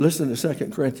Listen to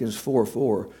 2 Corinthians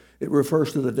 4:4. It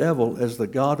refers to the devil as the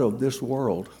god of this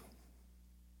world.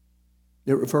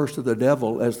 It refers to the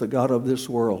devil as the god of this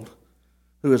world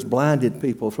who has blinded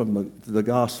people from the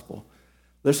gospel.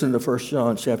 Listen to 1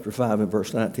 John chapter 5 and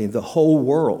verse 19. The whole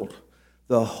world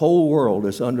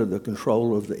is under the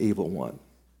control of the evil one.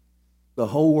 The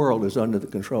whole world is under the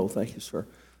control, thank you, sir,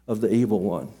 of the evil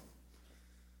one.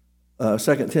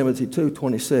 2 Timothy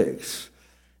 2:26.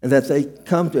 And that they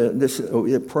come to this,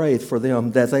 it prayed for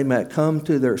them that they might come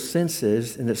to their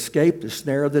senses and escape the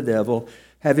snare of the devil,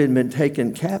 having been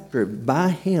taken captive by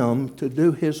him to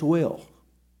do his will.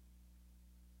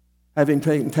 Having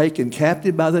taken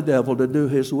captive by the devil to do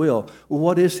his will. Well,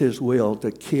 what is his will?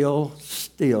 To kill,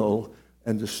 steal,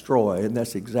 and destroy. And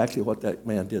that's exactly what that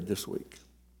man did this week.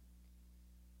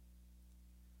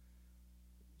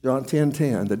 John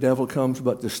 10:10, the devil comes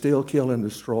but to steal, kill, and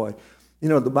destroy. You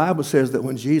know, the Bible says that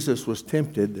when Jesus was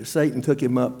tempted, Satan took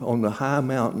him up on the high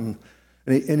mountain,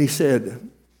 and he said,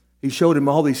 he showed him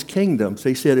all these kingdoms.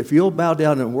 He said, if you'll bow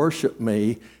down and worship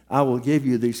me, I will give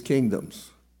you these kingdoms.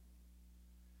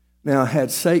 Now, had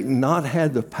Satan not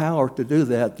had the power to do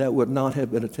that, that would not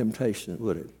have been a temptation,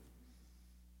 would it?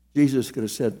 Jesus could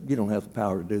have said, you don't have the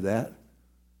power to do that.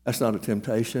 That's not a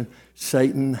temptation.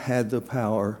 Satan had the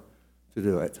power to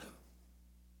do it.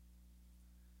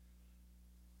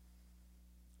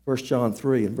 1 John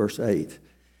 3 and verse 8.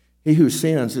 He who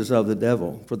sins is of the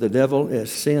devil, for the devil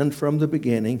has sinned from the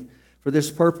beginning. For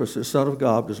this purpose the Son of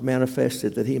God was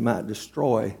manifested that he might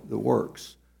destroy the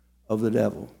works of the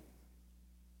devil.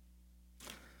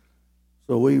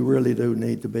 So we really do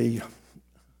need to be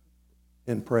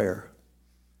in prayer.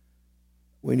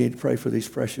 We need to pray for these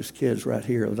precious kids right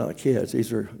here. Not kids,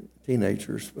 these are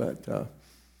teenagers, but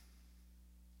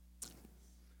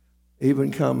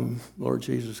even come, Lord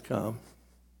Jesus, come.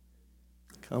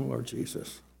 Come, Lord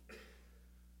Jesus.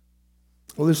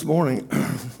 Well, this morning,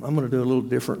 I'm going to do a little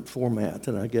different format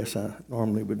than I guess I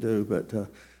normally would do, but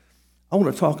I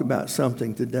want to talk about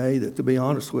something today that, to be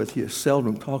honest with you, is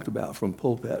seldom talked about from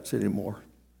pulpits anymore.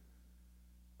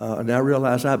 And I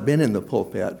realize I've been in the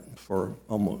pulpit for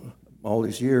almost all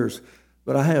these years,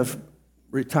 but I have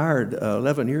retired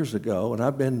 11 years ago, and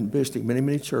I've been visiting many,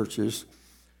 many churches.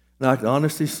 And I can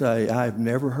honestly say I've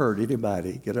never heard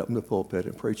anybody get up in the pulpit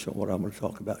and preach on what I'm going to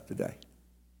talk about today.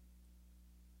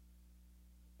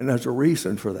 And there's a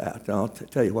reason for that. And I'll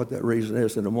tell you what that reason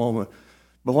is in a moment.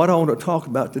 But what I want to talk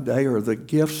about today are the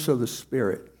gifts of the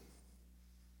Spirit.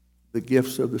 The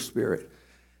gifts of the Spirit.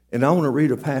 And I want to read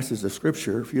a passage of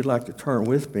Scripture. If you'd like to turn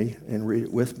with me and read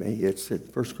it with me, it's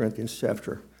at 1 Corinthians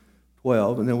chapter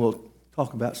 12. And then we'll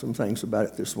talk about some things about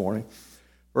it this morning.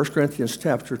 1 Corinthians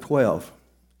chapter 12.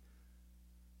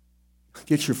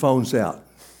 Get your phones out.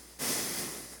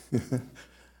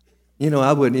 You know,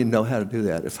 I wouldn't even know how to do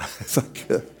that if I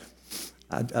could.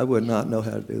 I would not know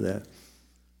how to do that.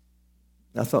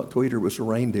 I thought Tweeter was a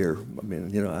reindeer. I mean,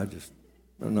 you know,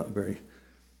 I'm not very.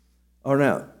 All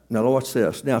right, now watch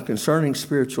this. Now, concerning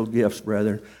spiritual gifts,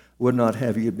 brethren, would not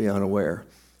have you be unaware.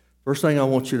 First thing I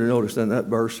want you to notice in that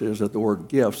verse is that the word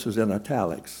gifts is in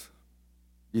italics.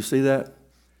 You see that?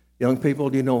 Young people,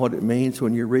 do you know what it means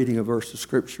when you're reading a verse of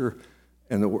Scripture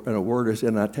and a word is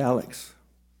in italics?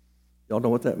 Y'all know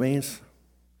what that means?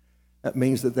 That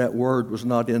means that word was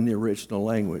not in the original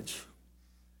language.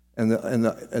 And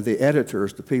the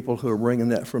editors, the people who are bringing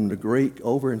that from the Greek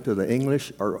over into the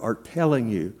English, are telling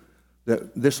you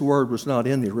that this word was not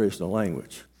in the original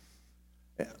language.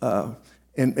 And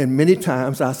many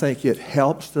times I think it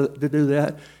helps to do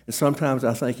that, and sometimes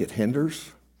I think it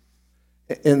hinders.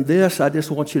 In this, I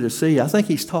just want you to see, I think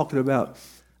he's talking about,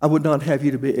 I would not have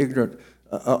you to be ignorant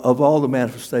of all the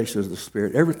manifestations of the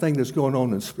Spirit, everything that's going on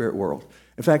in the spirit world.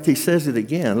 In fact, he says it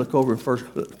again. Look over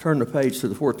and turn the page to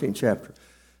the 14th chapter.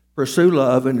 Pursue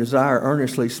love and desire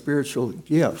earnestly spiritual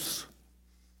gifts.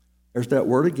 There's that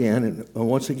word again, and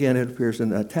once again it appears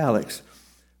in italics,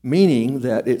 meaning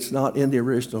that it's not in the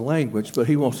original language, but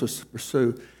he wants us to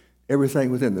pursue everything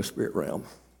within the spirit realm.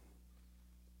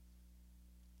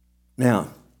 Now,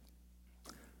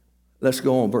 let's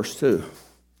go on verse 2.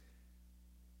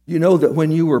 You know that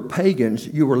when you were pagans,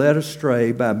 you were led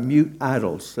astray by mute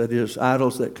idols, that is,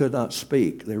 idols that could not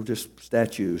speak. They were just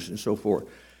statues and so forth.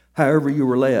 However you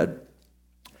were led.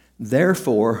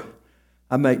 Therefore,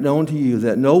 I make known to you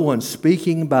that no one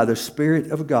speaking by the Spirit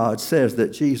of God says that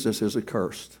Jesus is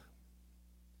accursed.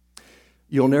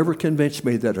 You'll never convince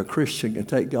me that a Christian can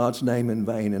take God's name in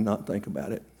vain and not think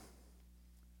about it.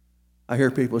 I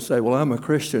hear people say, well, I'm a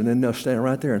Christian, and they'll stand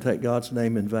right there and take God's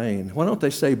name in vain. Why don't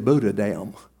they say Buddha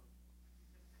damn?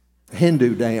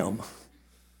 Hindu damn?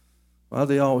 Well,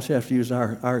 they always have to use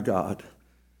our God.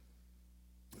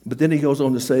 But then he goes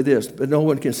on to say this, but no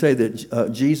one can say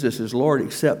that Jesus is Lord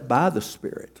except by the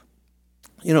Spirit.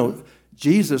 You know,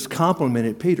 Jesus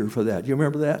complimented Peter for that. You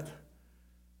remember that?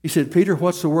 He said, Peter,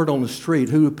 what's the word on the street?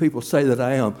 Who do people say that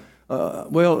I am?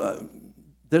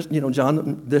 This,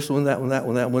 John, this one, that one, that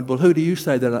one, that one. Well, who do you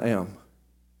say that I am?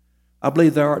 I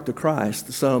believe thou art the Christ,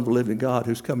 the Son of the living God,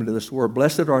 who's come into this world.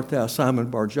 Blessed art thou, Simon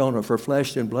Bar-Jonah, for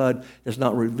flesh and blood has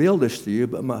not revealed this to you,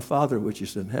 but my Father which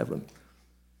is in heaven.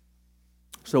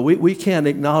 So we can't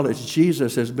acknowledge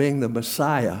Jesus as being the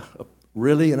Messiah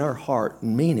really in our heart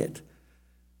and mean it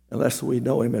unless we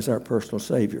know him as our personal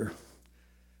Savior.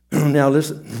 Now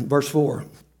listen, verse 4.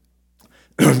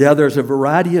 Now there's a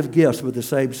variety of gifts but the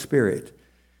same Spirit.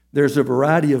 There's a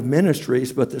variety of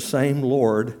ministries but the same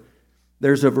Lord.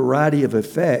 There's a variety of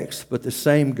effects but the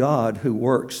same God who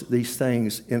works these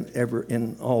things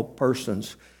in all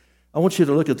persons. I want you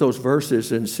to look at those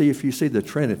verses and see if you see the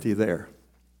Trinity there.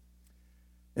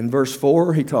 In verse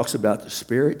 4, he talks about the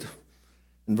Spirit.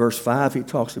 In verse 5, he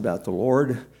talks about the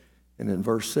Lord. And in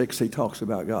verse 6, he talks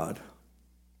about God.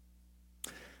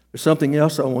 There's something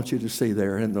else I want you to see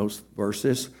there in those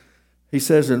verses. He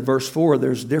says in verse 4,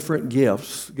 there's different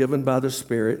gifts given by the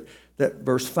Spirit. That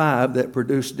verse 5, that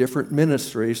produce different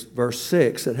ministries. Verse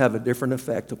 6, that have a different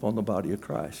effect upon the body of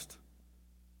Christ.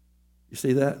 You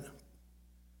see that?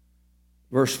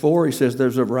 Verse 4, he says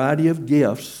there's a variety of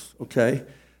gifts, okay?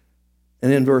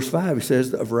 And in verse 5, he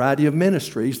says a variety of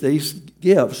ministries. These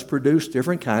gifts produce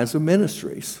different kinds of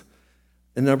ministries.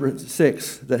 And number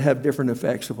 6, that have different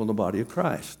effects upon the body of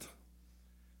Christ.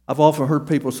 I've often heard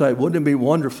people say, wouldn't it be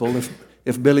wonderful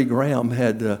if Billy Graham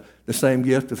had the same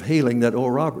gift of healing that Oral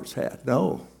Roberts had?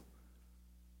 No.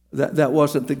 That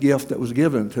wasn't the gift that was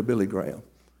given to Billy Graham.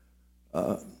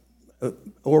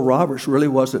 Oral Roberts really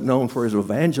wasn't known for his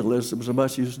evangelism as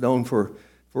much as he was known for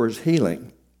his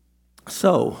healing.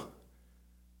 So,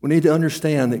 we need to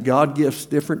understand that God gives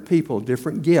different people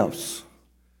different gifts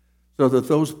so that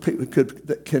those people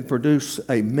can produce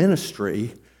a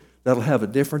ministry that'll have a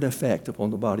different effect upon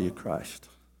the body of Christ.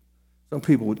 Some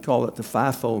people would call it the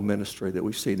fivefold ministry that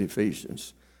we see in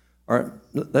Ephesians. All right,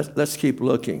 let's keep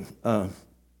looking.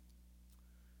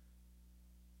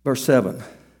 Verse 7,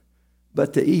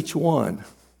 but to each one.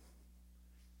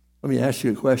 Let me ask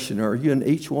you a question. Are you in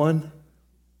each one?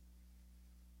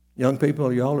 Young people,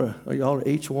 are y'all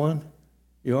each one?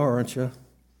 You are, aren't you?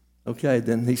 Okay,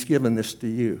 then he's given this to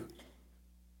you.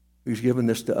 He's given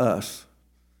this to us.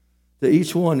 To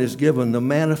each one is given the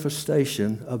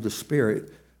manifestation of the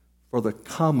Spirit for the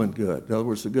common good. In other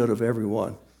words, the good of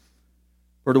everyone.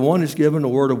 For the one is given a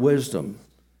word of wisdom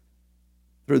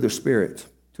through the Spirit.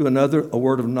 To another, a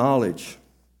word of knowledge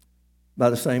by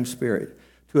the same Spirit.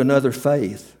 To another,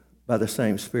 faith by the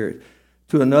same Spirit.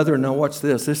 To another, now watch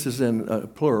this, this is in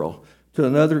plural. To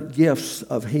another, gifts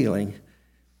of healing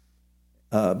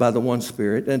by the one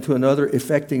Spirit. And to another,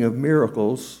 effecting of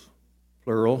miracles,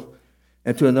 plural.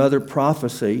 And to another,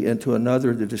 prophecy. And to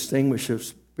another, the distinguish of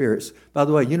spirits. By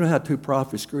the way, you know how two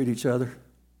prophets greet each other?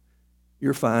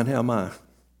 You're fine, how am I?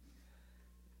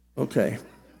 Okay.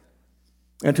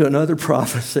 And to another,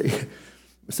 prophecy.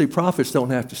 See, prophets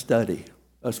don't have to study.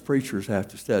 Us preachers have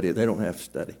to study. They don't have to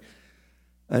study.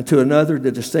 And to another,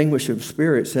 the distinguish of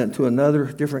spirits, and to another,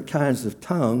 different kinds of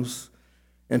tongues,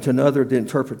 and to another, the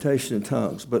interpretation of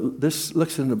tongues. But this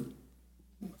looks in the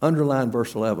underline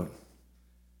verse 11.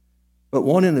 But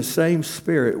one and the same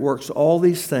Spirit works all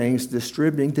these things,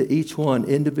 distributing to each one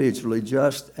individually,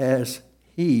 just as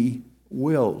He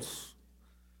wills.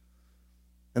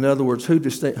 In other words, who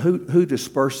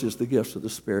disperses the gifts of the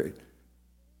Spirit?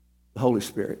 The Holy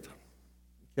Spirit.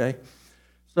 Okay?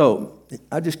 So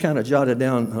I just kind of jotted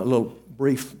down a little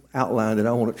brief outline that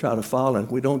I want to try to follow. And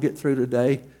if we don't get through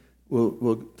today,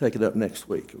 we'll take it up next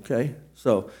week, okay?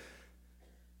 So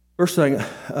first thing,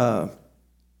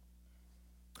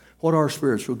 what are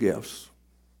spiritual gifts?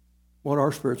 What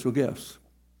are spiritual gifts?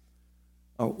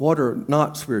 What are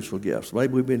not spiritual gifts?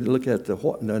 Maybe we need to look at the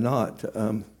what and the not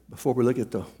before we look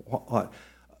at the what.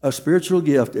 A spiritual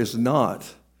gift is not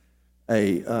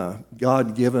a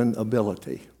God-given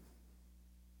ability.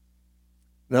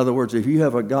 In other words, if you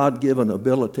have a God-given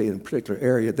ability in a particular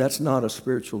area, that's not a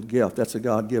spiritual gift. That's a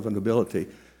God-given ability.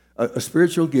 A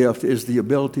spiritual gift is the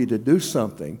ability to do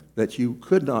something that you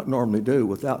could not normally do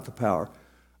without the power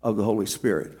of the Holy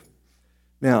Spirit.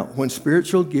 Now, when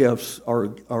spiritual gifts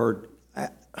are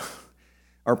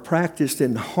practiced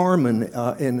in harmony,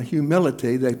 in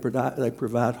humility, they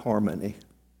provide harmony.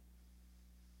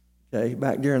 Okay,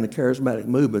 back during the charismatic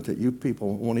movement that you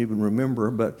people won't even remember,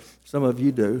 but some of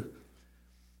you do.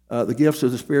 The gifts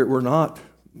of the Spirit were not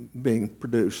being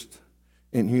produced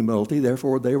in humility.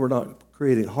 Therefore, they were not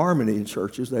creating harmony in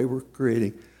churches. They were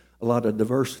creating a lot of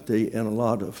diversity and a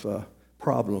lot of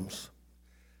problems.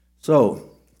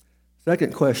 So,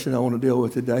 second question I want to deal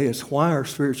with today is, why are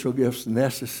spiritual gifts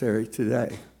necessary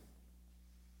today?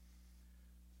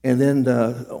 And then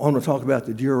I want to talk about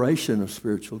the duration of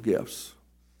spiritual gifts.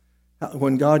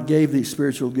 When God gave these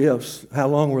spiritual gifts, how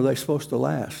long were they supposed to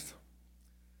last?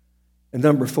 And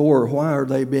number 4, why are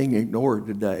they being ignored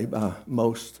today by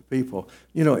most people?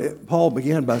 You know, Paul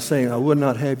began by saying, I would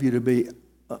not have you to be,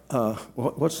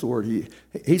 what's the word?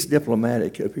 He's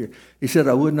diplomatic up here. He said,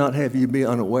 I would not have you be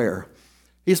unaware.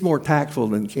 He's more tactful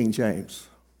than King James.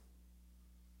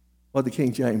 What did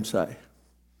King James say?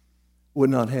 Would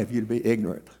not have you to be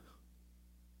ignorant.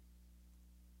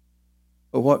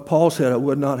 But what Paul said, I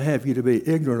would not have you to be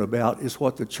ignorant about, is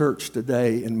what the church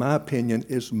today, in my opinion,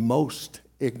 is most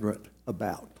ignorant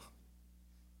about.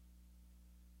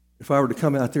 If I were to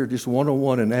come out there just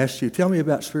one-on-one and ask you, tell me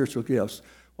about spiritual gifts,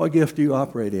 what gift do you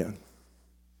operate in?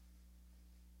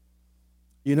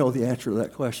 You know the answer to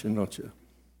that question, don't you?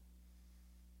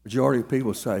 Majority of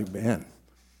people say, man,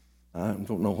 I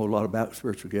don't know a whole lot about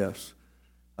spiritual gifts.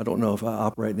 I don't know if I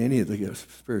operate in any of the gifts,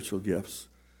 spiritual gifts.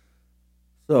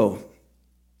 So,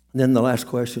 then the last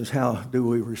question is, how do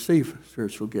we receive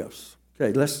spiritual gifts?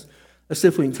 Okay, let's see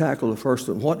if we can tackle the first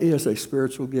one. What is a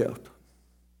spiritual gift?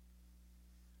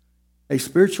 A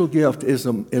spiritual gift is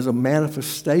a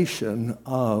manifestation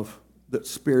of the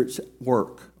Spirit's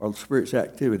work or the Spirit's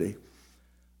activity.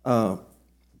 Let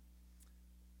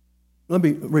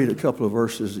me read a couple of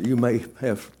verses that you may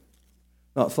have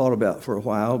not thought about for a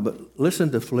while, but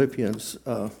listen to Philippians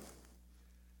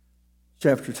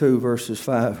chapter 2, verses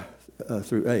 5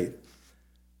 through 8.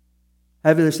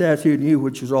 Having this attitude in you,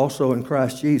 which was also in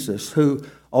Christ Jesus, who,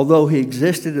 although he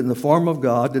existed in the form of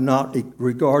God, did not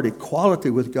regard equality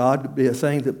with God to be a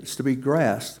thing that's to be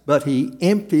grasped, but he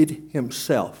emptied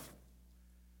himself.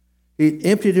 He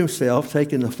emptied himself,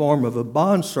 taking the form of a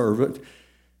bondservant,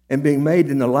 and being made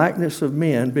in the likeness of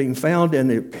men, being found in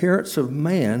the appearance of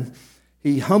man,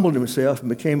 he humbled himself and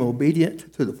became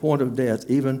obedient to the point of death,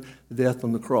 even death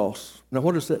on the cross. Now,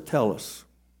 what does that tell us?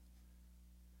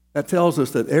 That tells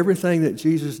us that everything that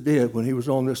Jesus did when he was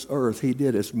on this earth, he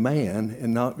did as man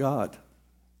and not God.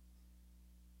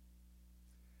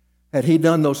 Had he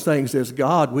done those things as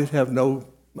God, there's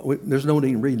no need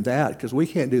in reading that, because we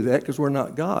can't do that because we're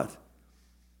not God.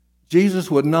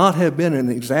 Jesus would not have been an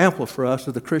example for us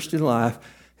of the Christian life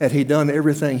had he done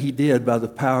everything he did by the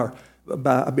power.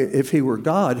 If he were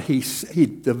God, he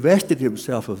divested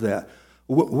himself of that.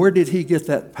 Where did he get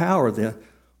that power then?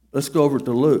 Let's go over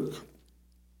to Luke.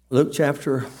 Luke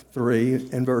chapter 3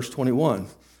 and verse 21.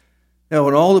 Now,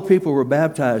 when all the people were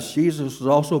baptized, Jesus was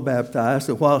also baptized,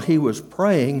 and while he was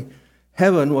praying,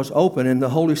 heaven was open, and the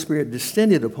Holy Spirit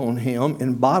descended upon him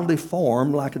in bodily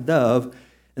form like a dove,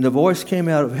 and the voice came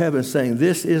out of heaven saying,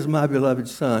 "This is my beloved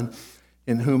Son,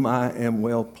 in whom I am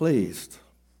well pleased."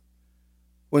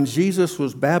 When Jesus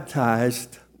was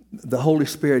baptized, the Holy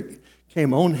Spirit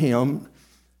came on him.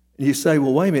 And you say,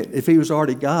 well, wait a minute, if he was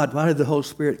already God, why did the Holy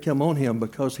Spirit come on him?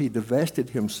 Because he divested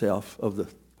himself of the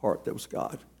part that was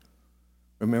God.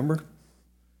 Remember?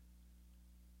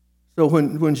 So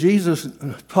when Jesus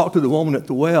talked to the woman at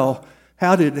the well,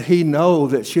 how did he know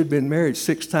that she had been married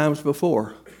 6 times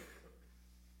before?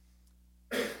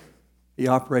 He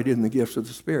operated in the gifts of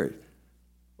the Spirit,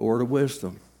 the word of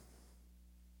wisdom.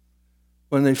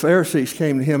 When the Pharisees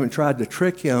came to him and tried to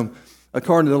trick him,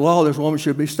 according to the law, this woman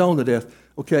should be stoned to death.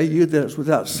 Okay, you that's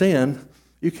without sin,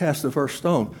 you cast the first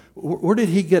stone. Where did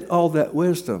he get all that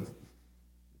wisdom?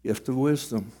 Gift of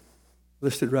wisdom,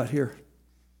 listed right here.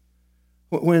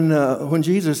 When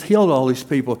Jesus healed all these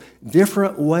people,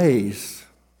 different ways,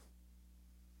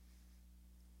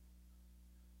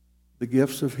 the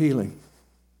gifts of healing.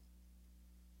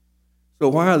 So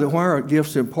why are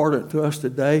gifts important to us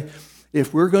today?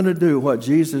 If we're going to do what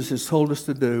Jesus has told us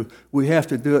to do, we have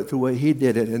to do it the way he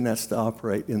did it, and that's to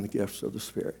operate in the gifts of the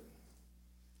Spirit.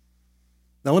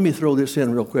 Now, let me throw this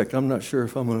in real quick. I'm not sure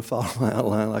if I'm going to follow my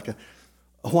outline.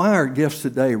 Why are gifts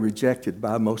today rejected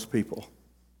by most people?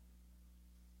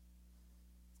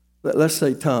 Let's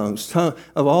say tongues.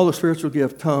 Of all the spiritual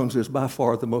gifts, tongues is by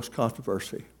far the most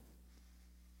controversy.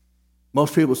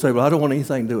 Most people say, well, I don't want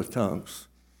anything to do with tongues.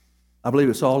 I believe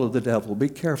it's all of the devil. Be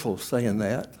careful saying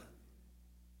that.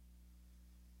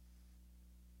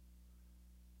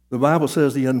 The Bible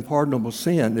says the unpardonable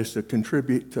sin is to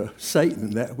contribute to Satan,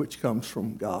 that which comes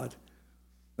from God.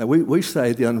 Now, we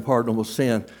say the unpardonable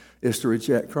sin is to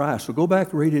reject Christ. So go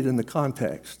back and read it in the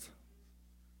context.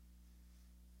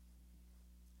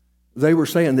 They were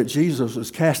saying that Jesus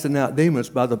was casting out demons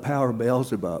by the power of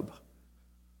Beelzebub.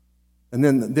 And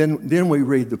then we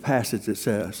read the passage that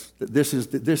says that this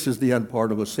is the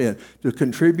unpardonable sin, to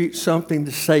contribute something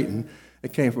to Satan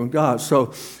that came from God.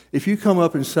 So if you come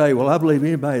up and say, well, I believe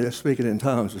anybody that's speaking in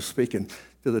tongues is speaking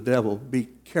to the devil, be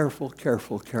careful,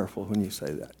 careful, careful when you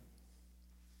say that.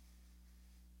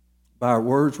 By our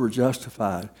words we're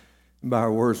justified, and by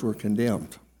our words we're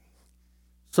condemned.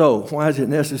 So why is it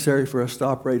necessary for us to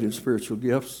operate in spiritual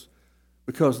gifts?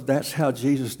 Because that's how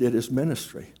Jesus did his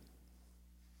ministry.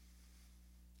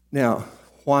 Now,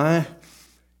 why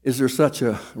is there such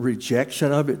a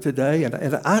rejection of it today? And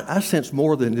I sense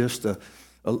more than just a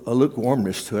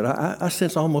lukewarmness to it. I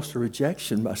sense almost a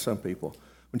rejection by some people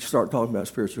when you start talking about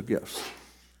spiritual gifts.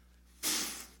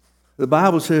 The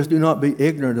Bible says, do not be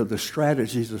ignorant of the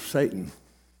strategies of Satan.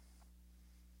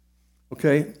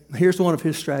 Okay, here's one of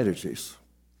his strategies.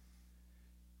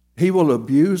 He will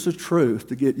abuse the truth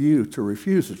to get you to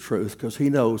refuse the truth because he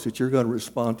knows that you're going to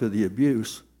respond to the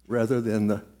abuse rather than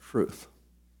the truth.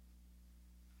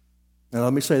 Now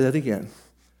let me say that again.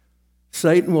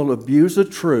 Satan will abuse the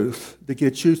truth to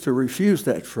get you to refuse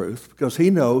that truth because he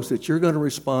knows that you're going to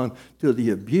respond to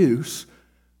the abuse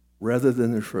rather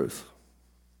than the truth.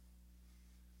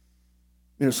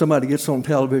 You know, somebody gets on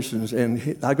television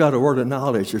and I got a word of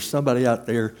knowledge. There's somebody out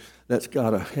there that's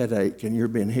got a headache and you're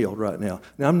being healed right now.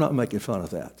 Now, I'm not making fun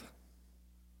of that.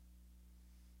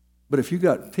 But if you've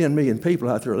got 10 million people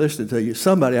out there listening to you,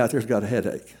 somebody out there's got a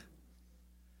headache.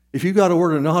 If you got a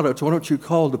word of knowledge, why don't you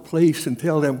call the police and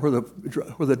tell them where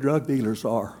the drug dealers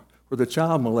are, where the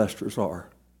child molesters are?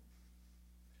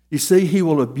 You see, he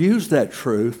will abuse that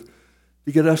truth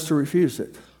to get us to refuse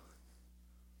it.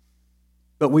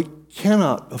 But we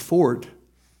cannot afford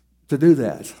to do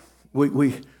that.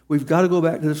 We've got to go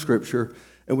back to the Scripture,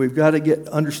 and we've got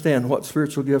to understand what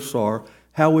spiritual gifts are,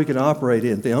 how we can operate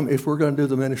in them if we're going to do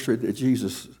the ministry that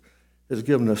Jesus has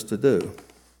given us to do.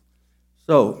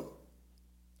 So,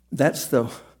 that's the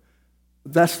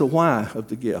why of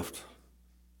the gift.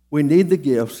 We need the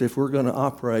gifts if we're going to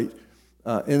operate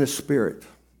in the Spirit.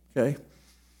 Okay?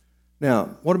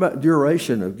 Now, what about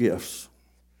duration of gifts?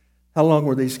 How long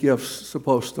were these gifts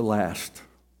supposed to last?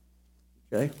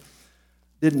 Okay?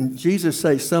 Didn't Jesus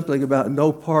say something about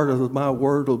no part of my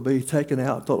word will be taken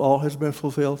out till all has been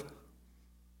fulfilled?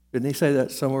 Didn't he say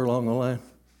that somewhere along the line?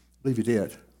 I believe he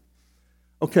did.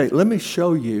 Okay, let me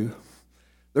show you.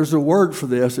 There's a word for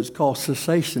this. It's called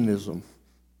cessationism.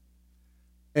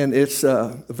 And it's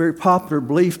a very popular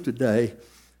belief today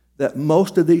that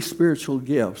most of these spiritual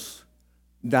gifts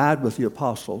died with the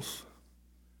apostles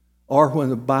or when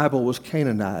the Bible was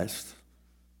canonized.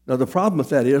 Now, the problem with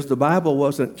that is the Bible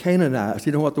wasn't canonized.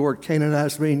 You know what the word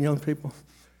canonized means, young people?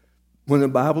 When the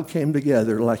Bible came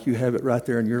together, like you have it right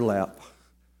there in your lap,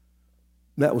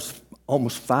 that was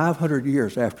almost 500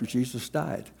 years after Jesus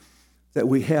died, that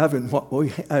we have in what we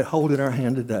hold in our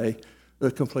hand today,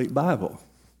 the complete Bible.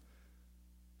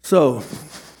 So,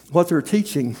 what they're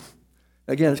teaching,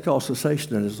 again, it's called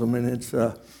cessationism,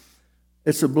 and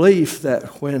it's a belief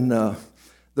that when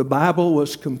the Bible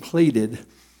was completed,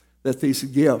 that these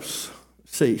gifts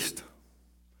ceased.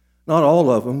 Not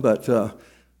all of them, but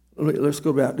let's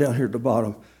go back down here at the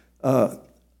bottom.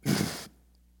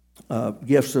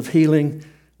 Gifts of healing,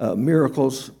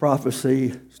 miracles,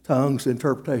 prophecy, tongues,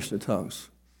 interpretation of tongues.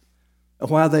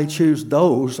 Why they choose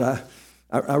those, I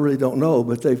really don't know,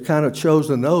 but they've kind of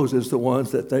chosen those as the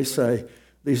ones that they say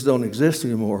these don't exist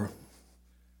anymore.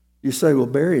 You say, well,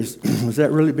 Barry, is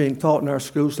that really being taught in our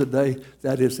schools today?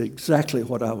 That is exactly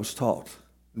what I was taught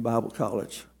in Bible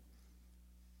college.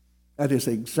 That is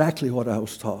exactly what I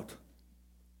was taught.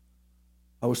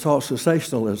 I was taught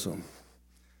cessationalism.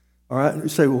 All right, you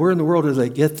say, well, where in the world did they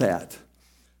get that?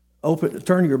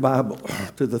 Turn your Bible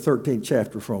to the 13th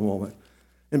chapter for a moment.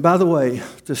 And by the way,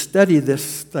 to study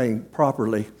this thing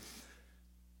properly,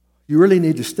 you really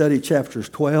need to study chapters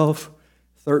 12,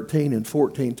 13, and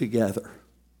 14 together.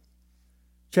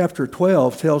 Chapter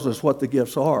 12 tells us what the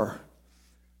gifts are.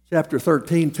 Chapter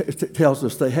 13 tells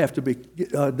us they have to be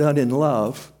done in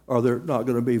love, or they're not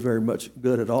going to be very much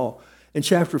good at all. And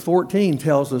chapter 14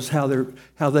 tells us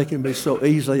how they can be so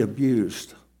easily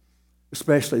abused,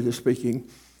 especially the speaking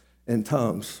in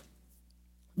tongues.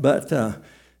 But turn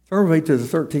with me to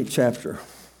the 13th chapter.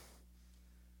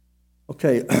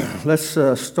 Okay, let's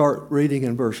start reading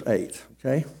in verse 8,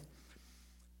 okay?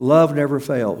 Love never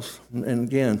fails. And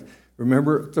again,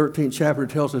 remember, 13th chapter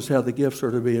tells us how the gifts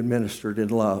are to be administered in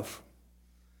love.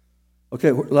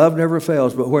 Okay, love never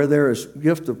fails, but where there is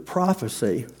gift of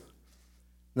prophecy,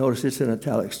 notice it's in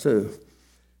italics too,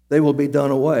 they will be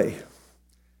done away.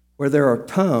 Where there are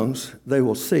tongues, they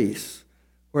will cease.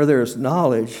 Where there is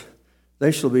knowledge,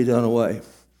 they shall be done away.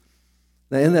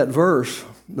 Now, in that verse,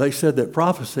 they said that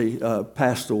prophecy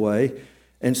passed away,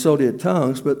 and so did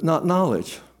tongues, but not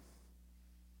knowledge.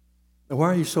 Now, why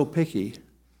are you so picky?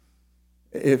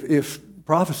 If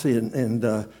prophecy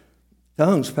and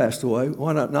tongues passed away,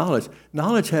 why not knowledge?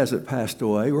 Knowledge hasn't passed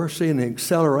away. We're seeing an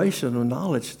acceleration of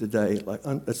knowledge today.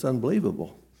 It's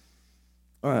unbelievable.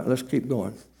 All right, let's keep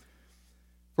going.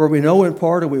 For we know in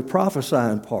part and we prophesy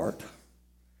in part.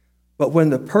 But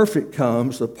when the perfect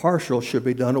comes, the partial should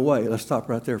be done away. Let's stop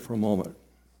right there for a moment.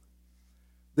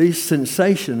 These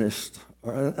cessationists,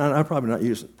 I'm probably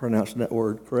not pronouncing that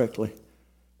word correctly,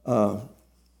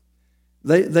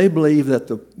 they believe that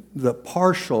the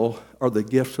partial are the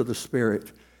gifts of the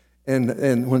Spirit.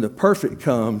 And when the perfect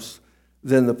comes,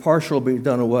 then the partial will be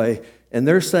done away. And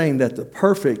they're saying that the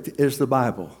perfect is the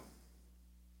Bible.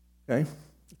 Okay?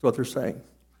 That's what they're saying.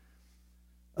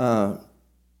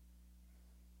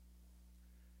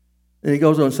 And he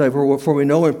goes on to say, for we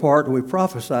know in part and we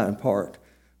prophesy in part.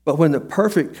 But when the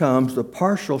perfect comes, the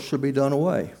partial should be done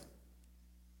away.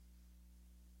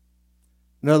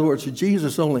 In other words,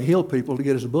 Jesus only healed people to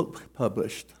get his book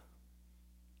published.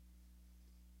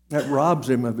 That robs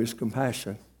him of his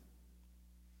compassion.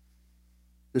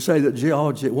 To say that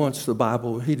geology wants the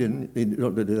Bible, he don't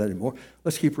do that anymore.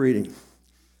 Let's keep reading.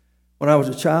 When I was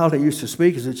a child, I used to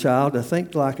speak as a child, to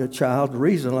think like a child, to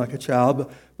reason like a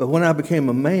child. But when I became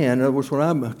a man, in other words, when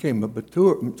I became a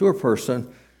mature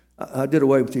person, I did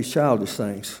away with these childish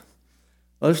things.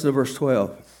 Listen to verse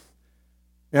 12.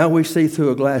 Now we see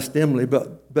through a glass dimly,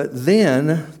 but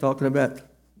then, talking about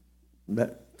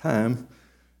that time,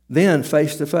 then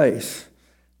face to face.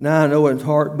 Now I know in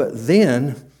heart, but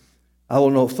then I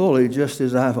will know fully, just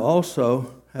as I've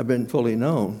also have been fully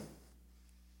known.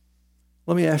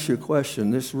 Let me ask you a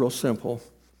question. This is real simple.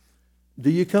 Do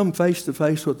you come face to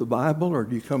face with the Bible, or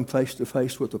do you come face to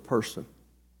face with a person?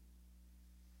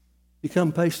 You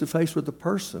come face to face with the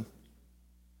person.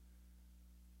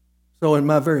 So in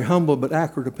my very humble but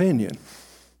accurate opinion,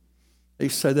 they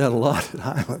say that a lot at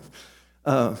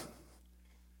Highland.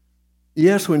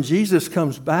 Yes, when Jesus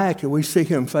comes back and we see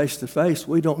him face to face,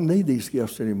 we don't need these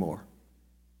gifts anymore.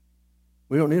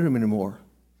 We don't need them anymore.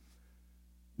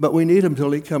 But we need them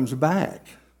until he comes back.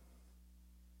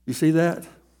 You see that?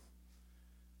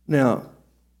 Now,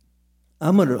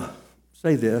 I'm going to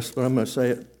say this, but I'm going to say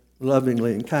it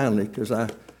lovingly and kindly because I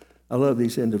love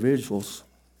these individuals.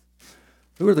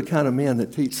 Who are the kind of men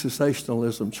that teach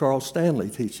cessationalism? Charles Stanley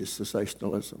teaches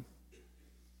cessationalism.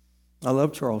 I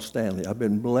love Charles Stanley. I've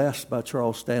been blessed by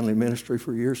Charles Stanley ministry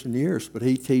for years and years, but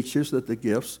he teaches that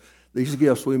these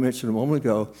gifts we mentioned a moment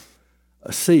ago,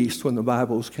 ceased when the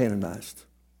Bible was canonized.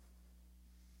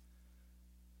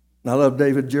 And I love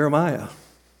David Jeremiah.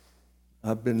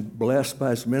 I've been blessed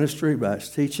by his ministry, by his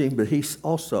teaching, but he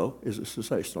also is a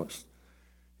cessationalist.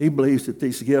 He believes that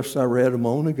these gifts I read a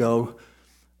moment ago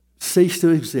cease to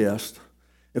exist.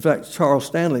 In fact, Charles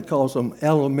Stanley calls them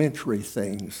elementary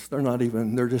things.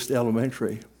 They're just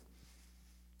elementary.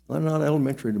 They're not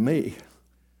elementary to me.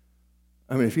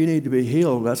 I mean, if you need to be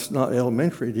healed, that's not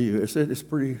elementary to you. It's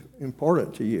pretty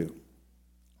important to you.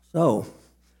 So,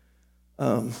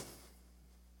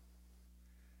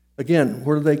 again,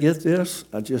 where do they get this?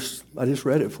 I just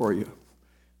read it for you.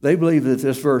 They believe that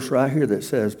this verse right here that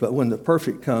says, but when the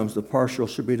perfect comes, the partial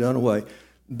should be done away.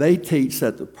 They teach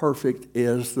that the perfect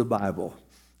is the Bible.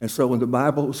 And so when the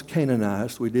Bible was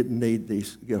canonized, we didn't need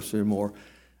these gifts anymore.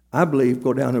 I believe,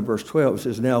 go down to verse 12, it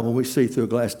says, now when we see through a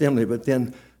glass dimly, but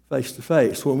then face to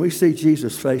face. When we see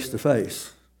Jesus face to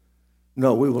face,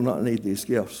 no, we will not need these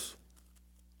gifts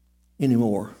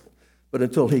anymore. But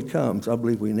until he comes, I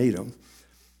believe we need them.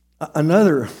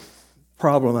 Another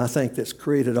problem I think that's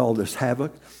created all this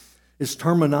havoc is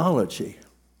terminology.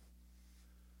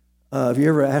 Have you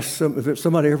ever asked if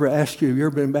somebody ever asked you, have you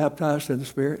ever been baptized in the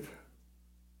Spirit?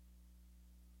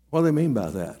 What do they mean by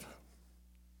that?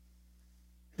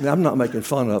 Now, I'm not making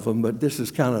fun of them, but this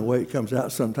is kind of the way it comes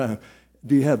out sometimes.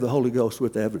 Do you have the Holy Ghost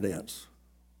with evidence?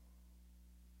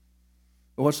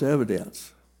 What's the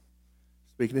evidence?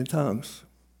 Speaking in tongues.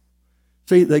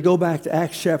 See, they go back to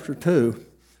Acts chapter 2.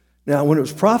 Now, when it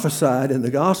was prophesied in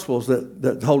the Gospels that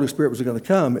the Holy Spirit was going to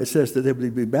come, it says that they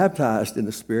would be baptized in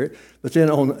the Spirit. But then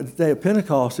on the day of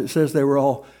Pentecost, it says they were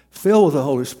all filled with the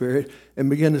Holy Spirit and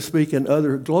began to speak in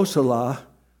other glossalia,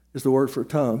 is the word for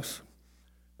tongues.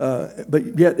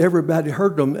 But yet everybody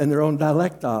heard them in their own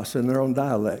dialectos, in their own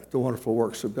dialect, the wonderful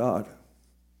works of God.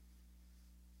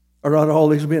 Are not all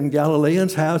these men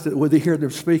Galileans? How is it would they hear them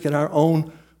speak in our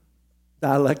own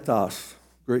dialectos,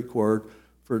 Greek word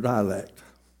for dialect?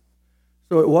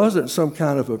 So it wasn't some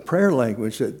kind of a prayer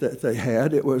language that they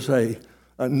had. It was a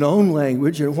a known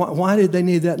language. And why did they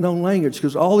need that known language?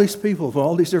 Because all these people from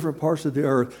all these different parts of the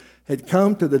earth had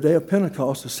come to the day of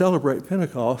Pentecost to celebrate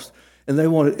Pentecost, and they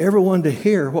wanted everyone to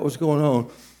hear what was going on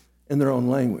in their own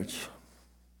language.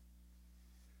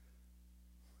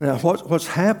 Now, what's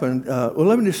happened,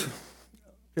 let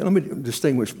me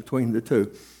distinguish between the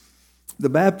two. The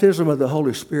baptism of the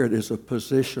Holy Spirit is a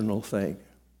positional thing.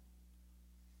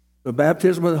 The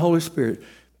baptism of the Holy Spirit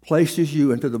places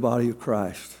you into the body of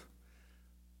Christ.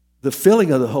 The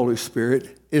filling of the Holy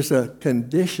Spirit is a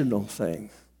conditional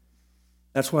thing.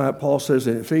 That's why Paul says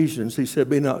in Ephesians, he said,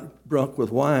 be not drunk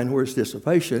with wine where it's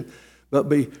dissipation, but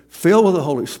be filled with the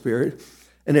Holy Spirit.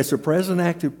 And it's a present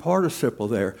active participle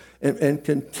there. And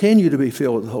continue to be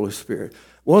filled with the Holy Spirit.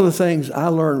 One of the things I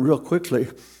learned real quickly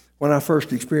when I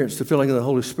first experienced the filling of the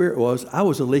Holy Spirit was I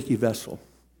was a leaky vessel.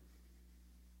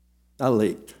 I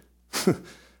leaked.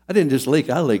 I didn't just leak,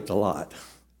 I leaked a lot.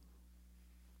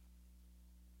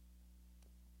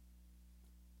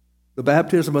 The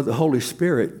baptism of the Holy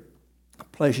Spirit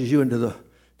places you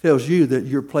tells you that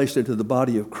you're placed into the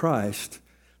body of Christ.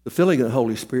 The filling of the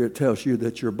Holy Spirit tells you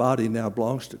that your body now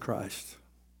belongs to Christ.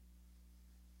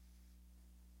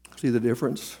 See the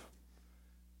difference?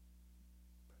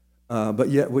 But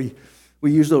yet we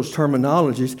use those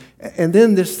terminologies. And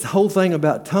then this whole thing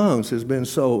about tongues has been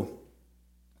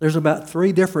there's about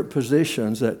 3 different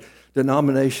positions that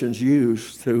denominations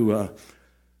use to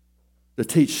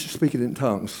teach speaking in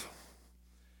tongues.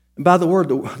 And by the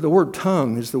word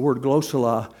tongue is the word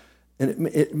glossola, and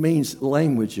it means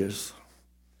languages.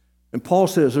 And Paul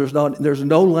says there's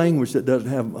no language that doesn't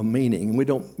have a meaning.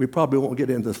 We probably won't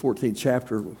get into the 14th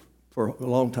chapter for a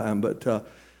long time, but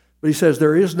he says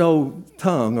there is no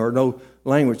tongue or no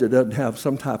language that doesn't have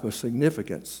some type of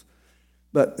significance.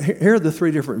 But here are the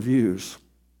 3 different views.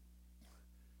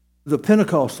 The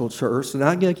Pentecostal church, and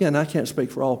again, I can't speak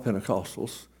for all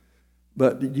Pentecostals,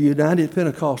 but the United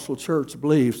Pentecostal Church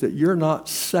believes that you're not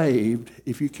saved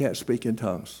if you can't speak in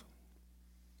tongues.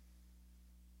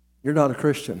 You're not a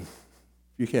Christian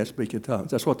if you can't speak in tongues.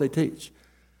 That's what they teach.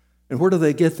 And where do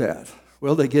they get that?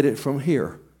 Well, they get it from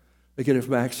here. They get it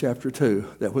from Acts chapter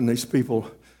 2, that when these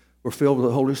people were filled with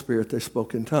the Holy Spirit, they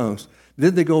spoke in tongues.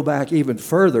 Then they go back even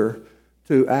further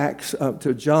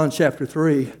to John chapter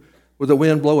 3, where the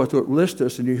wind bloweth where it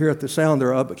listeth, and you hear the sound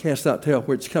thereof, but canst not tell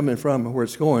where it's coming from and where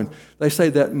it's going. They say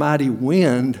that mighty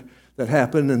wind that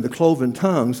happened in the cloven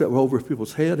tongues that were over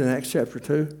people's head in Acts chapter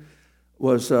 2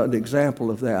 was an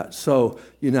example of that. So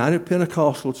United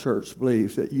Pentecostal Church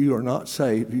believes that you are not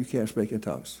saved if you can't speak in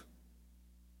tongues.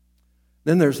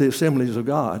 Then there's the Assemblies of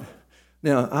God.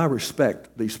 Now, I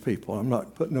respect these people. I'm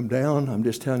not putting them down. I'm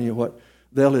just telling you what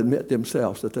they'll admit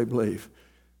themselves that they believe.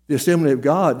 The Assembly of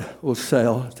God will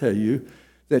tell you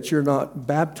that you're not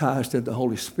baptized in the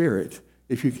Holy Spirit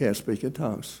if you can't speak in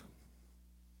tongues.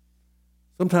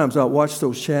 Sometimes I'll watch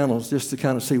those channels just to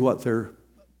kind of see what they're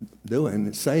doing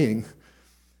and saying.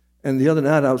 And the other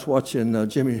night I was watching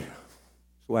Jimmy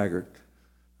Swaggart,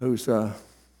 who's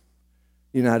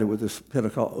united with the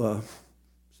Pentecostal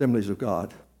Assemblies of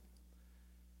God.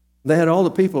 They had all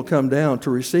the people come down to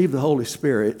receive the Holy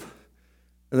Spirit.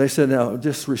 And they said, now,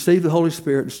 just receive the Holy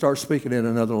Spirit and start speaking in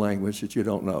another language that you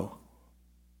don't know.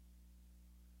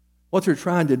 What they're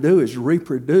trying to do is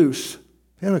reproduce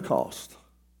Pentecost.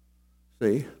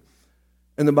 See?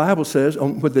 And the Bible says,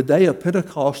 when the day of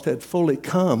Pentecost had fully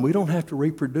come, we don't have to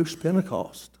reproduce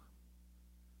Pentecost.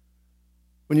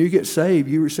 When you get saved,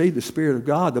 you receive the Spirit of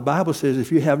God. The Bible says if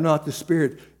you have not the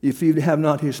Spirit, if you have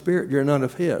not His Spirit, you're none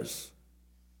of His.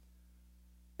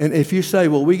 And if you say,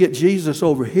 well, we get Jesus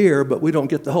over here, but we don't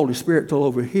get the Holy Spirit till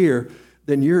over here,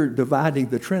 then you're dividing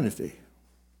the Trinity.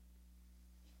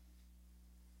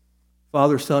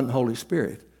 Father, Son, Holy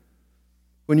Spirit.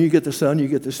 When you get the Son, you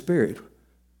get the Spirit.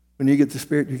 When you get the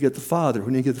Spirit, you get the Father.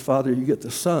 When you get the Father, you get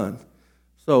the Son.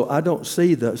 So I don't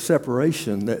see the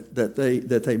separation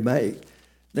that they make.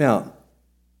 Now,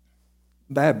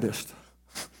 Baptist.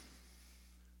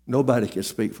 Nobody can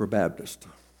speak for Baptist.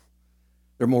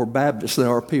 There are more Baptists than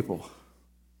there are people.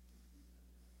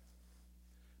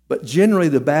 But generally,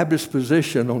 the Baptist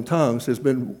position on tongues has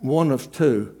been one of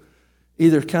 2.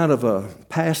 Either kind of a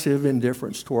passive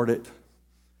indifference toward it,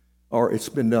 or it's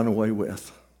been done away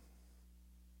with.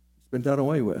 It's been done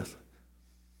away with.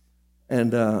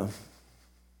 And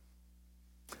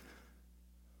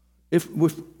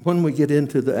when we get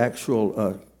into the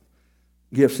actual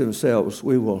gifts themselves,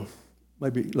 we will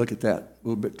maybe look at that a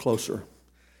little bit closer.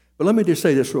 But let me just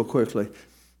say this real quickly.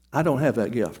 I don't have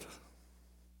that gift.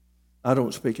 I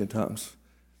don't speak in tongues.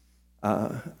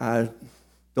 I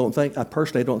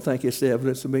personally don't think it's the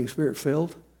evidence of being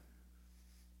Spirit-filled.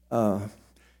 And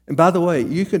And by the way,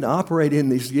 you can operate in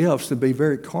these gifts and be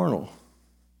very carnal.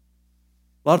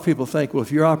 A lot of people think, well,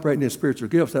 if you're operating in spiritual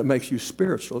gifts, that makes you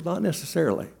spiritual. Not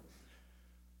necessarily.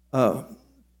 Open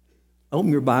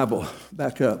your Bible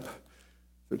back up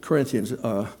to Corinthians.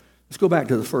 Let's go back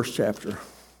to the first chapter.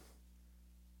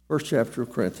 First chapter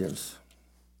of Corinthians.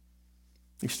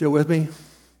 You still with me?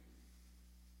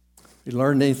 You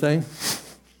learned anything?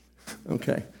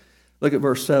 Okay. Look at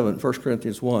verse 7, 1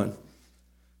 Corinthians 1.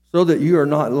 So that you are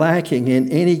not lacking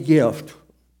in any gift,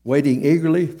 waiting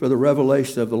eagerly for the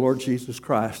revelation of the Lord Jesus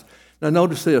Christ. Now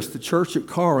notice this, the church at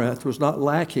Corinth was not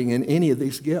lacking in any of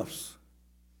these gifts.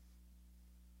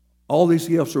 All these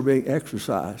gifts were being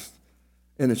exercised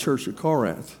in the church at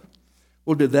Corinth.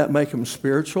 Well, did that make them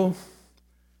spiritual?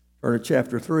 Turn to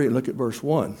chapter 3 and look at verse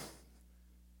 1.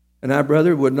 And I,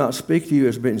 brother, would not speak to you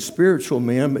as being spiritual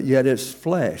men, but yet as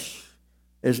flesh,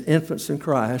 as infants in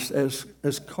Christ,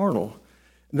 as carnal.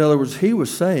 In other words, he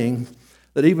was saying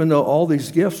that even though all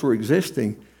these gifts were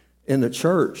existing in the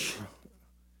church,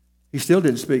 he still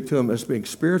didn't speak to them as being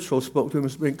spiritual, spoke to them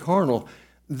as being carnal.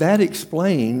 That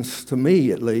explains, to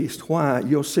me at least, why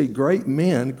you'll see great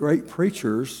men, great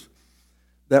preachers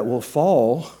that will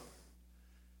fall,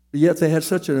 but yet they had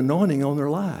such an anointing on their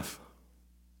life.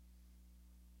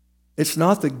 It's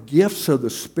not the gifts of the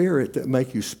Spirit that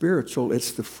make you spiritual,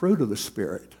 it's the fruit of the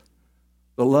Spirit.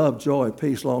 The love, joy,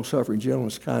 peace, long-suffering,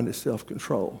 gentleness, kindness,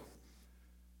 self-control.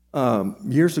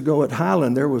 Years ago at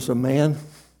Highland, there was a man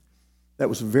that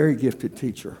was a very gifted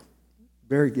teacher.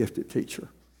 Very gifted teacher.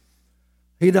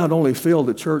 He not only filled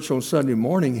the church on Sunday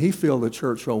morning, he filled the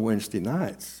church on Wednesday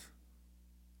nights.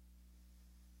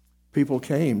 People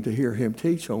came to hear him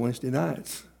teach on Wednesday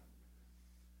nights.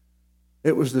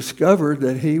 It was discovered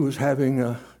that he was having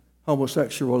a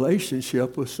homosexual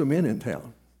relationship with some men in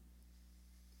town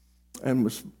and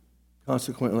was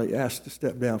consequently asked to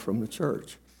step down from the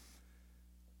church.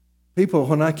 People,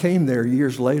 when I came there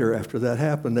years later after that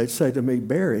happened, they'd say to me,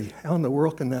 Barry, how in the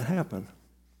world can that happen?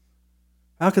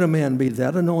 How can a man be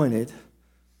that anointed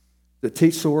to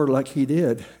teach the word like he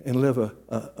did and live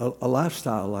a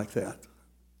lifestyle like that?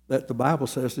 That the Bible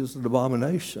says is an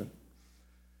abomination.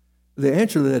 The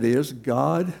answer to that is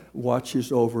God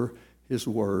watches over his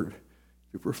word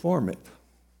to perform it.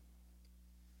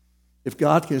 If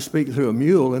God can speak through a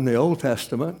mule in the Old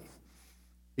Testament,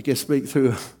 he can speak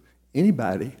through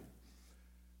anybody.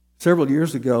 Several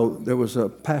years ago, there was a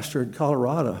pastor in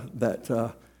Colorado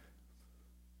that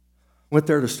went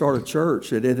there to start a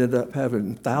church. It ended up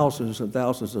having thousands and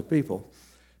thousands of people.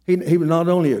 He was not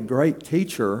only a great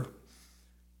teacher,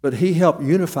 but he helped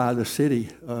unify the city,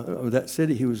 that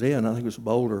city he was in. I think it was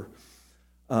Boulder.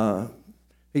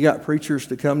 He got preachers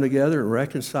to come together and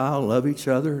reconcile, love each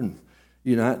other, and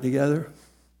unite together.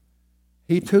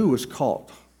 He too was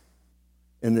caught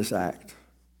in this act.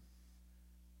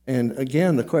 And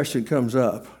again, the question comes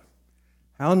up,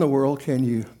 how in the world can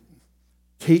you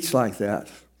teach like that,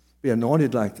 be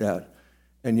anointed like that,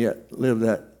 and yet live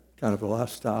that kind of a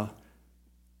lifestyle?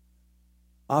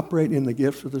 Operating in the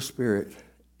gifts of the Spirit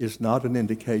is not an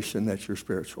indication that you're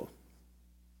spiritual.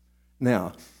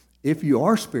 Now, if you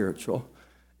are spiritual,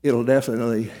 it'll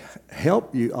definitely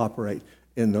help you operate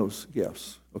in those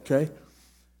gifts, okay?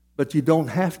 But you don't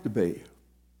have to be.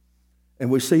 And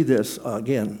we see this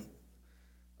again.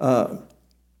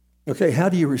 Okay, how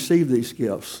do you receive these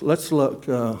gifts? Let's look,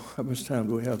 how much time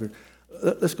do we have there?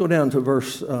 Let's go down to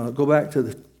go back to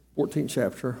the 14th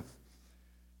chapter,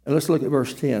 and let's look at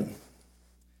verse 10.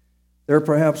 There are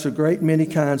perhaps a great many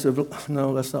kinds of,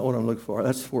 no, that's not what I'm looking for.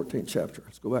 That's the 14th chapter.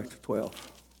 Let's go back to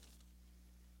 12.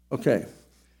 Okay.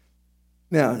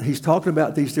 Now, he's talking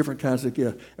about these different kinds of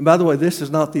gifts. And by the way, this is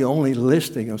not the only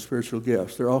listing of spiritual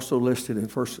gifts. They're also listed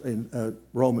in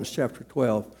Romans chapter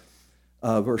 12,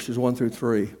 verses 1 through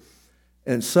 3.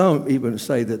 And some even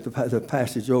say that the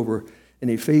passage over in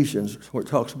Ephesians, where it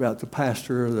talks about the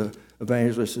pastor, the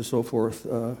evangelist, and so forth,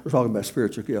 we're talking about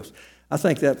spiritual gifts. I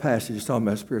think that passage is talking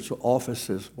about spiritual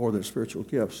offices more than spiritual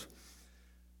gifts.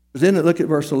 But then look at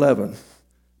verse 11.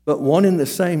 But one in the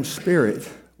same Spirit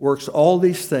works all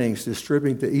these things,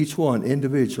 distributing to each one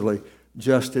individually,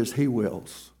 just as he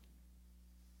wills.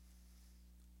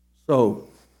 So,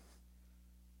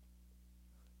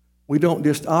 we don't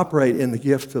just operate in the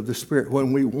gift of the Spirit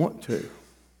when we want to.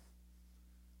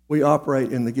 We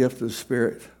operate in the gift of the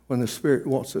Spirit when the Spirit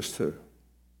wants us to.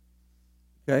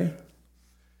 Okay?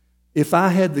 If I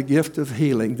had the gift of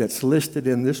healing that's listed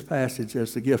in this passage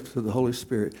as the gift of the Holy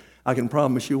Spirit, I can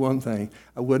promise you one thing.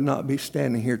 I would not be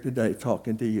standing here today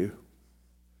talking to you.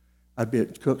 I'd be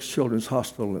at Cook's Children's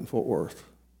Hospital in Fort Worth,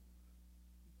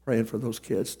 praying for those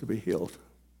kids to be healed.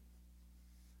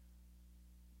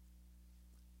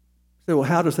 say, well,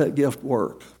 how does that gift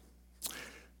work?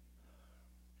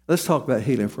 Let's talk about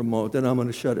healing for a moment, then I'm going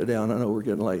to shut it down. I know we're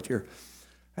getting late here.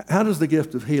 How does the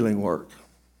gift of healing work?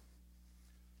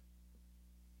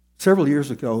 Several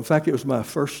years ago, in fact, it was my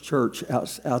first church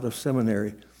out of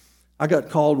seminary, I got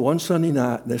called one Sunday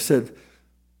night, and they said,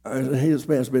 this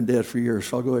man's been dead for years,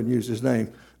 so I'll go ahead and use his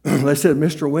name. They said,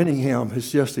 Mr. Winningham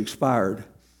has just expired,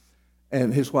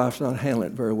 and his wife's not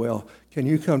handling it very well. Can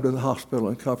you come to the hospital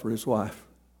and comfort his wife?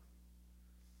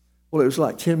 Well, it was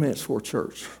like 10 minutes before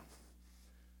church.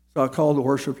 So I called the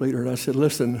worship leader, and I said,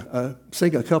 listen,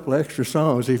 sing a couple extra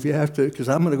songs if you have to, because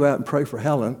I'm going to go out and pray for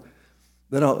Helen.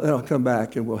 Then I'll come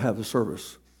back, and we'll have the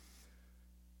service.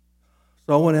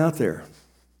 So I went out there,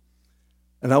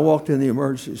 and I walked in the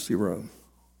emergency room.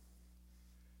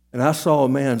 And I saw a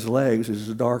man's legs as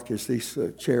dark as these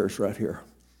chairs right here.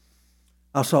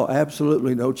 I saw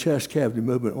absolutely no chest cavity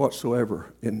movement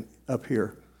whatsoever up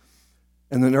here.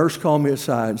 And the nurse called me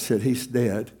aside and said, he's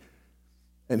dead,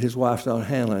 and his wife's not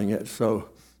handling it, so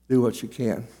do what you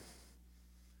can.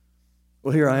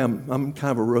 Well, here I am. I'm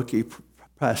kind of a rookie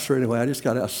pastor anyway. I just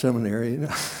got out of seminary.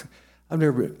 I've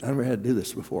never had to do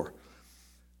this before.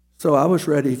 So I was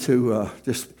ready to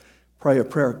just pray a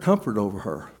prayer of comfort over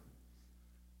her.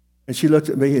 And she looked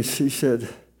at me and she said,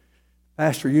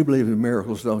 Pastor, you believe in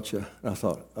miracles, don't you? And I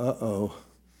thought, uh-oh.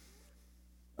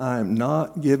 I am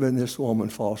not giving this woman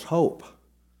false hope.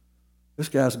 This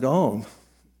guy's gone.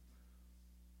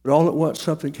 But all at once,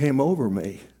 something came over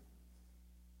me.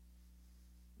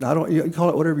 Now, you can call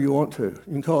it whatever you want to.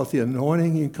 You can call it the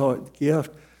anointing. You can call it the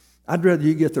gift. I'd rather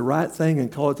you get the right thing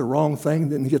and call it the wrong thing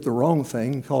than get the wrong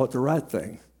thing and call it the right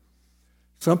thing.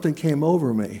 Something came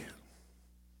over me.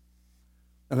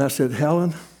 And I said,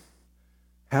 Helen,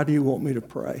 how do you want me to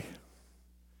pray?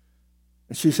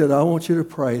 And she said, I want you to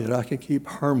pray that I can keep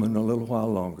Herman a little while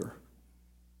longer.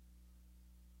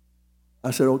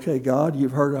 I said, okay, God,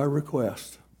 you've heard our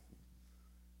request.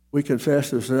 We confess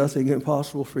there's nothing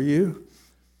impossible for you.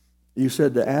 You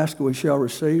said to ask and we shall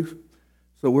receive.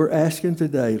 So we're asking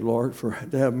today, Lord,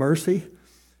 to have mercy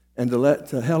and to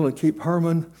let Helen keep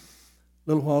Herman a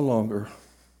little while longer.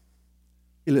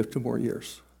 He lived 2 more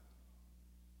years.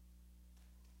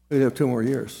 He lived 2 more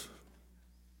years.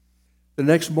 The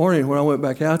next morning when I went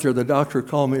back out there, the doctor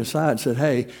called me aside and said,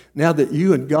 hey, now that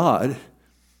you and God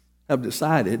have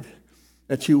decided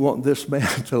that you want this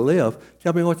man to live,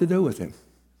 tell me what to do with him.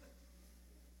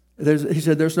 He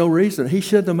said, there's no reason. He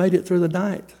shouldn't have made it through the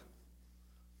night.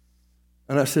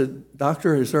 And I said,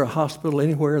 Doctor, is there a hospital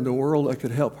anywhere in the world that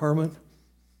could help Herman?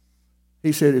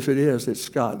 He said, if it is, it's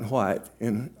Scott and White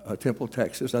in Temple,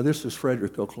 Texas. Now, this is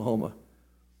Frederick, Oklahoma,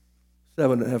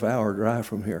 7.5-hour drive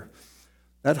from here.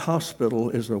 That hospital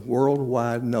is a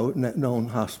worldwide known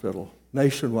hospital,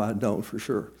 nationwide known for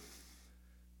sure.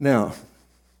 Now,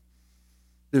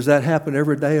 does that happen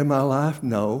every day of my life?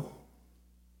 No,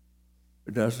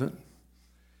 it doesn't.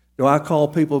 Do I call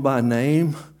people by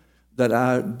name that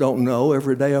I don't know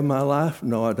every day of my life?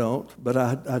 No, I don't, but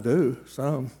I do,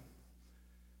 some.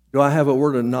 Do I have a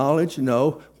word of knowledge?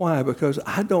 No. Why? Because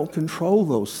I don't control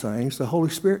those things. The Holy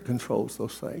Spirit controls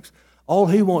those things. All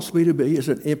he wants me to be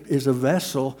is a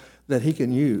vessel that he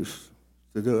can use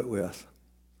to do it with.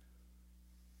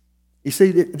 You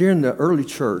see, during the early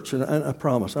church, and I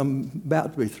promise, I'm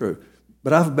about to be through,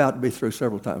 but I'm about to be through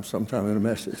several times sometime in a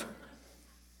message.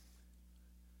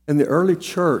 In the early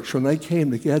church, when they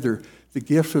came together, the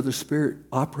gifts of the Spirit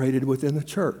operated within the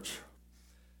church.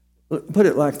 Put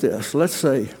it like this. Let's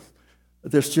say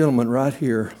this gentleman right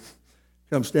here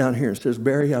comes down here and says,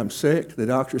 Barry, I'm sick. The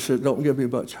doctor says, don't give me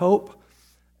much hope.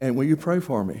 And will you pray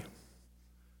for me?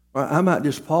 Or I might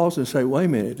just pause and say, wait a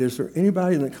minute, is there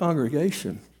anybody in the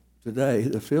congregation today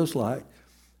that feels like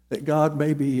that God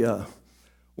may be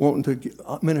wanting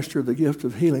to minister the gift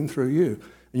of healing through you?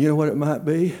 And you know what it might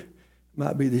be? It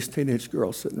might be these teenage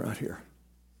girls sitting right here.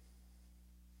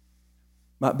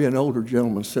 Might be an older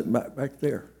gentleman sitting back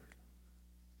there.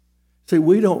 See,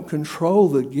 we don't control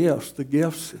the gifts. The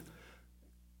gifts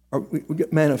we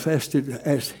get manifested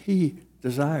as he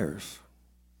desires.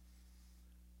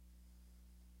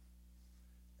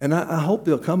 And I hope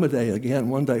there'll come a day again,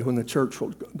 one day, when the church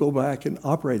will go back and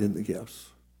operate in the gifts.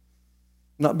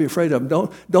 Not be afraid of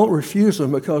them. Don't refuse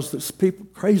them, because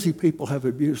crazy people have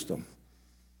abused them.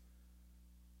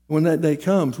 When that day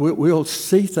comes, we'll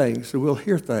see things and we'll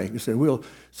hear things, and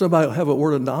somebody will have a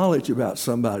word of knowledge about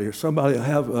somebody, or somebody will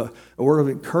have a word of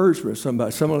encouragement from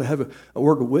somebody. Somebody will have a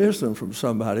word of wisdom from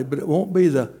somebody, but it won't be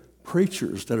the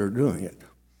preachers that are doing it.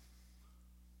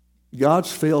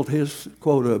 God's filled his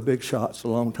quota of big shots a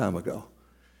long time ago.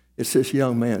 It's this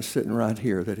young man sitting right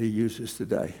here that he uses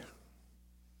today.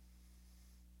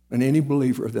 and any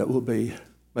believer that will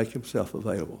make himself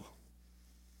available.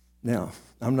 Now,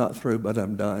 I'm not through, but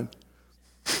I'm done.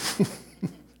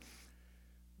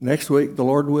 Next week, the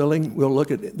Lord willing, we'll look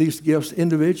at these gifts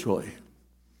individually.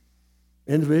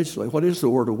 Individually. What is the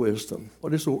word of wisdom?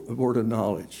 What is the word of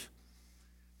knowledge?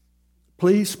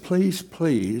 Please, please,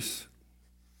 please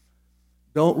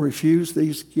don't refuse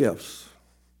these gifts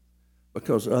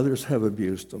because others have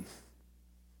abused them.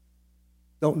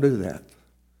 Don't do that.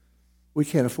 We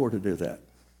can't afford to do that.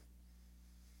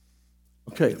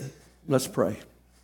 Okay, let's pray.